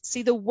offers,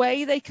 see the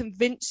way they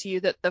convince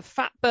you that the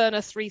Fat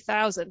Burner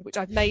 3000, which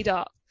I've made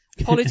up,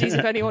 apologies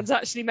if anyone's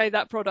actually made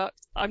that product.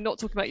 I'm not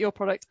talking about your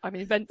product. I'm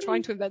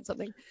trying to invent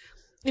something.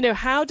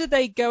 How do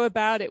they go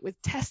about it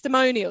with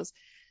testimonials?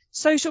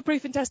 Social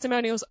proof and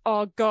testimonials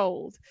are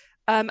gold.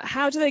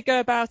 How do they go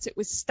about it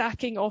with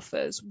stacking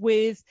offers,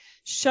 with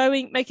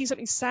making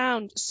something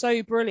sound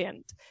so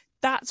brilliant?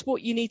 That's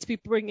what you need to be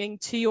bringing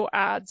to your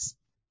ads,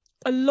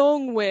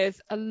 along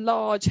with a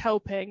large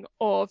helping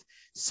of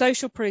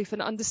social proof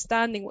and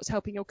understanding what's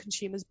helping your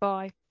consumers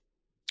buy.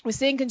 We're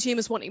seeing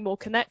consumers wanting more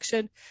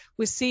connection.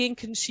 We're seeing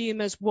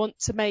consumers want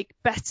to make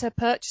better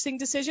purchasing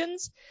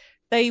decisions.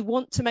 They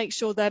want to make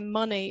sure their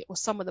money, or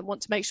some of them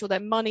want to make sure their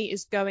money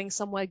is going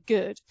somewhere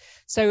good.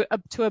 So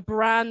to a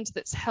brand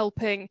that's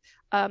helping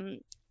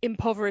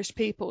impoverished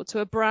people, to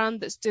a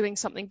brand that's doing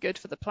something good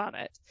for the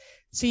planet.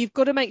 So you've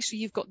got to make sure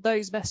you've got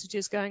those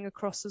messages going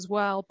across as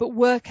well, but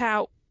work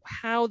out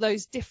how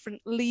those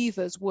different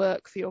levers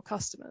work for your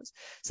customers.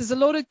 So there's a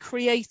lot of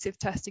creative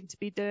testing to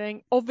be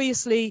doing.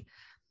 Obviously,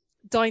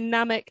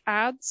 dynamic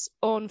ads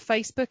on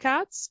Facebook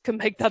ads can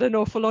make that an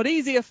awful lot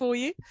easier for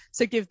you.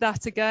 So give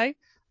that a go.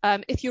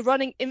 If you're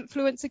running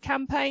influencer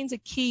campaigns, a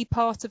key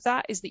part of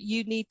that is that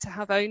you need to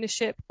have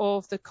ownership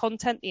of the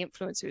content the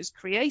influencer is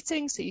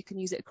creating, so you can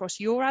use it across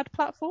your ad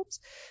platforms,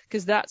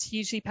 because that's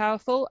hugely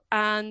powerful.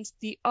 And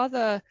the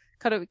other,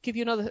 kind of give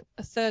you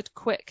a third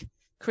quick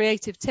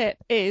creative tip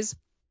is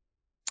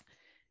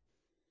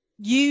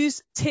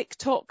use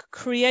TikTok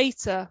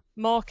Creator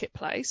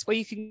Marketplace, where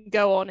you can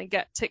go on and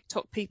get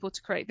TikTok people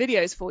to create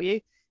videos for you.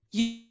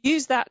 You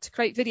use that to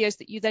create videos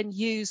that you then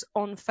use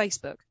on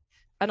Facebook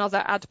and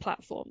other ad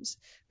platforms,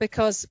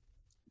 because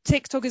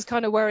TikTok is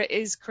kind of where it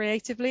is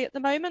creatively at the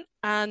moment.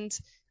 And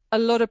a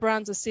lot of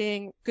brands are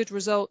seeing good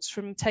results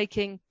from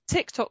taking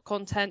TikTok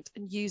content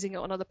and using it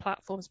on other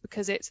platforms,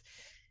 because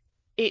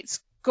it's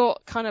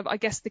got kind of, I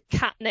guess, the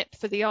catnip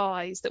for the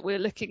eyes that we're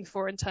looking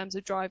for in terms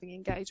of driving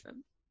engagement.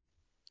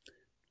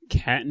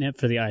 Catnip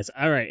for the eyes.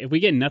 All right. If we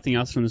get nothing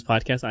else from this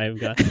podcast, I've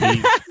got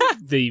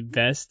the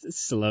best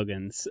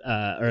slogans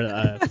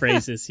or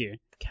phrases here.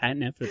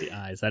 Catnip for the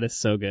eyes. That is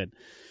so good.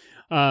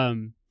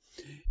 Kind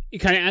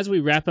of as we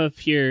wrap up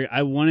here,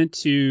 I wanted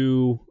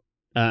to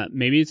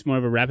maybe it's more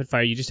of a rapid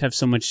fire. You just have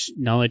so much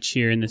knowledge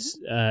here in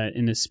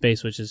this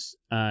space, which is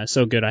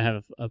so good. I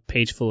have a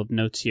page full of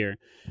notes here.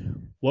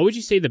 What would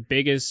you say the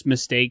biggest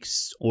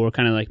mistakes or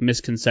kind of like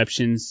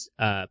misconceptions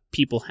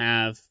people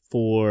have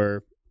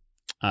for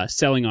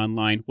selling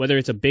online, whether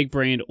it's a big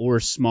brand or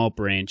a small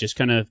brand? Just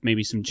kind of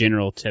maybe some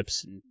general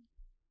tips.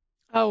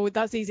 Oh,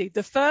 that's easy.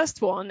 The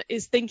first one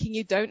is thinking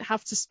you don't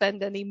have to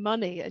spend any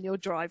money and you'll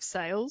drive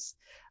sales.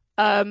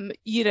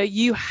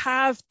 You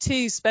have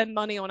to spend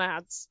money on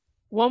ads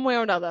one way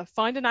or another.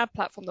 Find an ad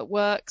platform that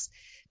works,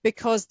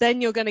 because then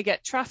you're going to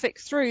get traffic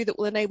through that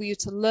will enable you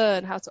to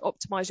learn how to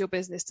optimize your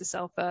business to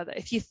sell further.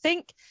 If you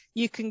think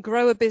you can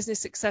grow a business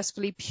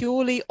successfully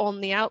purely on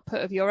the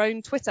output of your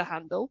own Twitter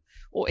handle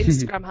or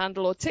Instagram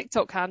handle or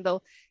TikTok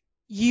handle,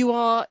 you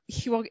are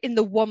in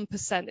the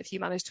 1% if you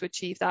manage to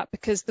achieve that,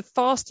 because the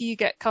faster you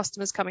get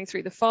customers coming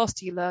through, the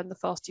faster you learn, the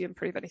faster you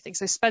improve anything.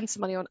 So spend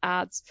some money on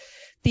ads.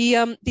 The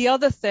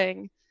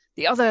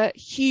other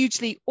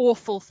hugely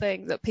awful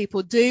thing that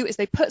people do is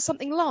they put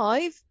something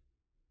live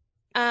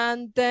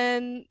and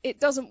then it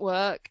doesn't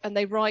work and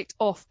they write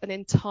off an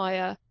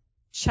entire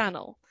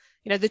channel.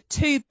 The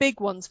two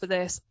big ones for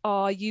this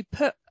are you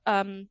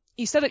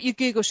set up your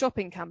Google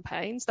shopping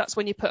campaigns. That's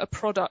when you put a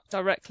product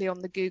directly on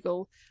the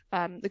Google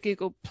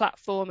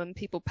platform and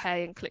people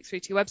pay and click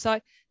through to your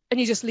website, and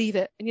you just leave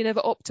it and you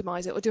never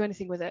optimize it or do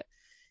anything with it.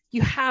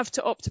 You have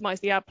to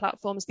optimize the ad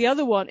platforms. The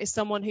other one is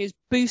someone who's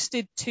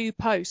boosted 2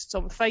 posts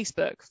on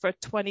Facebook for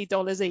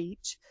 $20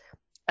 each.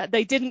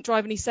 They didn't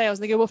drive any sales,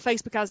 and they go, well,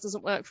 Facebook ads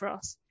doesn't work for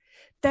us.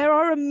 There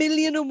are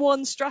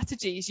 1,000,001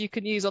 strategies you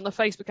can use on the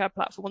Facebook ad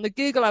platform, on the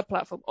Google ad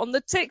platform, on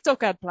the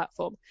TikTok ad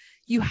platform.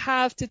 You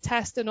have to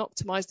test and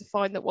optimize to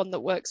find that one that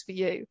works for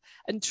you.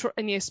 And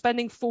you're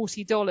spending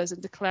 $40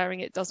 and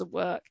declaring it doesn't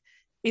work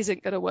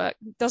isn't going to work.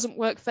 It doesn't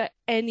work for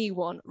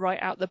anyone right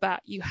out the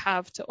bat. You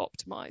have to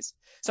optimize.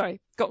 Sorry,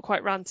 got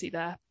quite ranty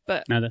there,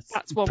 but no,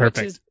 that's one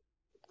perfect.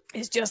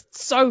 which is just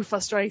so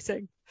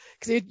frustrating,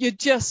 because you're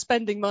just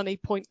spending money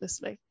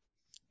pointlessly.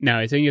 No,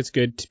 I think it's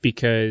good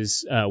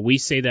because we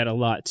say that a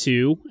lot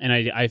too, and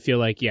I feel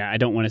like, I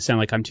don't want to sound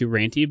like I'm too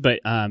ranty,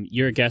 but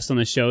you're a guest on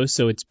the show,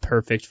 so it's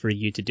perfect for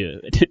you to do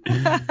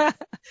it.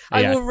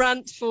 I will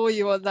rant for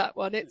you on that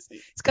one. It's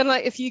kind of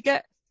like if you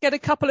get a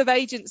couple of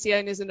agency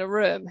owners in a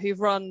room who've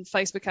run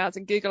Facebook ads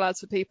and Google ads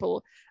for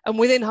people, and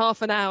within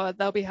half an hour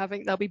they'll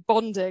be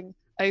bonding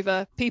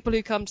over people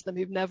who come to them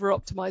who've never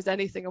optimized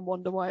anything and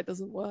wonder why it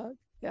doesn't work.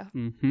 Yeah.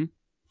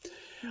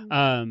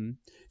 Mm-hmm.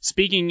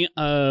 Speaking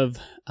of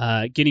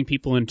getting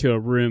people into a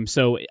room,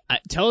 so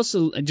tell us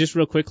just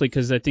real quickly,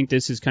 because I think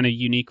this is kind of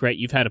unique, right?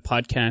 You've had a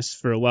podcast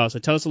for a while, so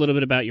tell us a little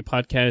bit about your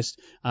podcast,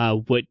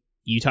 what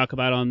you talk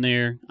about on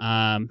there,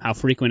 how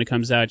frequent it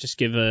comes out. Just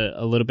give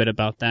a little bit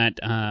about that,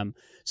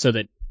 so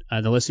that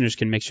the listeners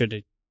can make sure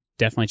to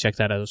definitely check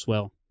that out as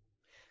well.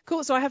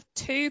 Cool. So I have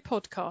 2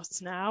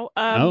 podcasts now.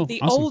 Awesome.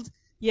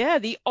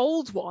 The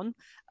old one,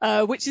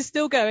 which is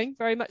still going,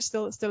 very much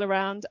still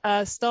around,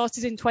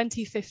 started in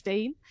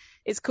 2015.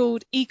 It's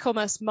called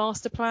E-commerce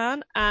Master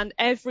Plan, and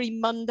every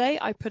Monday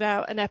I put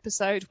out an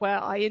episode where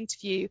I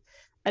interview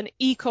an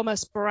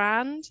e-commerce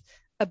brand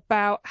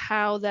about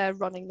how they're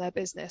running their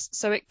business.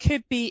 So it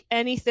could be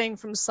anything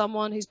from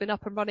someone who's been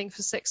up and running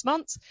for 6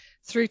 months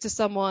through to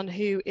someone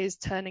who is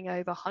turning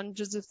over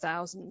hundreds of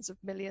thousands of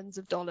millions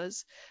of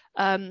dollars,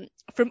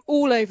 from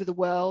all over the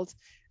world.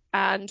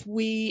 And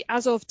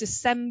as of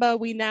December,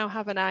 we now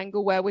have an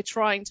angle where we're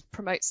trying to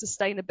promote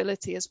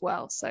sustainability as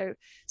well. So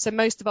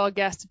most of our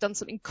guests have done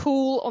something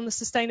cool on the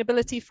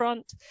sustainability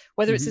front,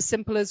 whether it's as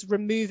simple as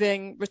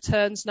removing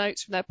returns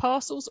notes from their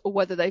parcels or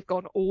whether they've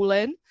gone all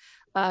in.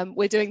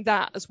 We're doing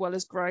that as well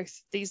as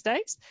growth these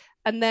days.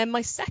 And then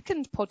my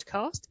second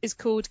podcast is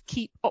called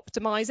Keep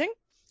Optimizing.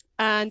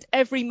 And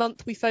every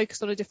month we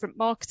focus on a different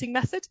marketing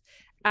method.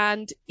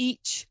 And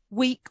each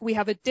week we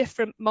have a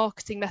different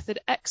marketing method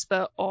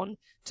expert on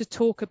to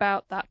talk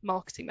about that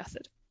marketing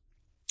method.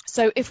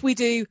 So if we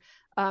do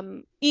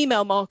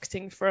email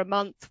marketing for a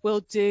month,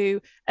 we'll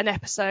do an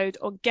episode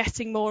on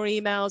getting more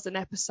emails, an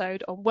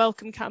episode on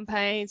welcome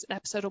campaigns, an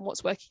episode on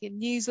what's working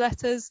in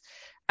newsletters.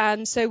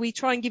 And so we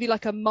try and give you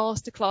like a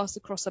masterclass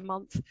across a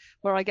month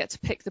where I get to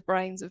pick the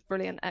brains of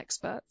brilliant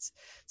experts.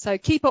 So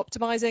Keep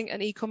Optimizing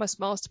and E-commerce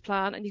Master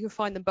Plan, and you can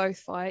find them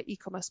both via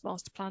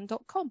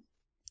ecommercemasterplan.com.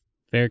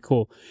 Very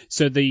cool.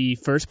 So the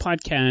first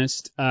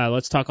podcast,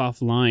 Let's Talk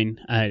Offline,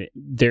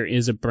 there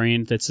is a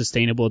brand that's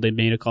sustainable. They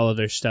made all of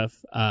their stuff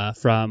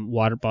from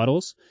water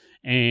bottles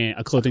and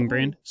a clothing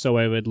brand. So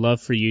I would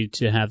love for you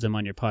to have them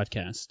on your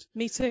podcast.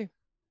 Me too.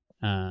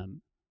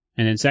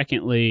 And then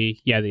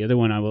secondly, the other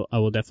one I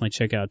will definitely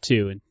check out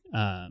too.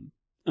 And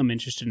I'm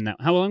interested in that.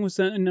 How long was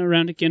that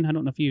around again? I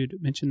don't know if you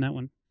mentioned that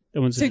one.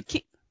 That one's so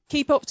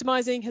Keep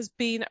Optimizing has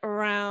been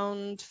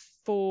around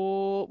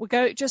for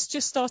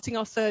just starting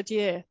our third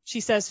year. She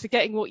says,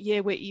 forgetting what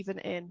year we're even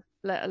in,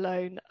 let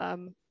alone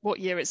what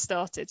year it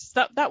started.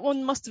 So that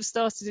one must have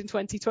started in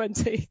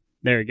 2020.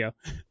 There we go.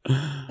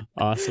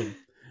 Awesome.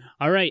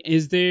 All right.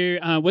 Is there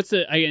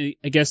I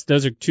guess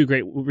those are two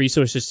great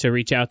resources to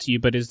reach out to you,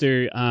 but is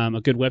there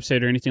a good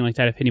website or anything like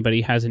that if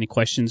anybody has any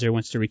questions or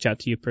wants to reach out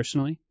to you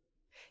personally?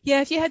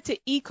 Yeah, if you head to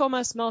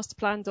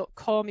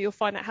ecommercemasterplan.com, you'll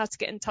find out how to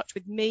get in touch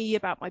with me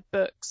about my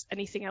books,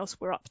 anything else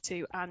we're up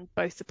to, and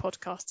both the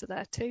podcasts are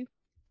there too.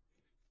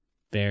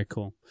 Very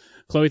cool.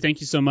 Chloe,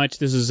 thank you so much.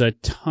 This is a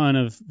ton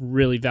of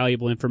really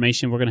valuable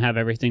information. We're going to have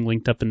everything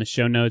linked up in the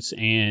show notes,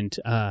 and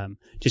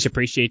just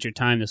appreciate your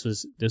time. This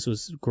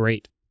was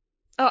great.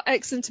 Oh,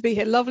 excellent to be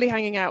here. Lovely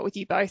hanging out with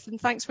you both, and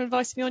thanks for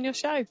inviting me on your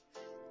show.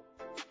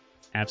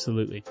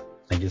 Absolutely.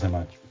 Thank you so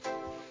much.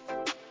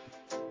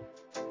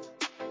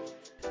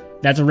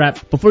 That's a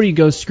wrap. Before you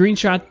go,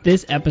 screenshot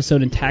this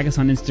episode and tag us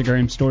on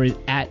Instagram stories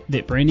at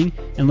BitBranding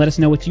and let us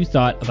know what you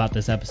thought about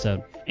this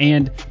episode.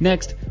 And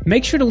next,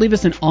 make sure to leave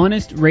us an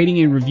honest rating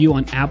and review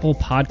on Apple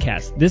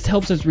Podcasts. This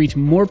helps us reach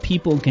more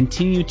people and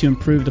continue to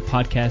improve the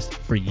podcast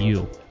for you.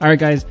 All right,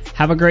 guys,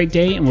 have a great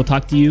day, and we'll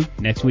talk to you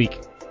next week.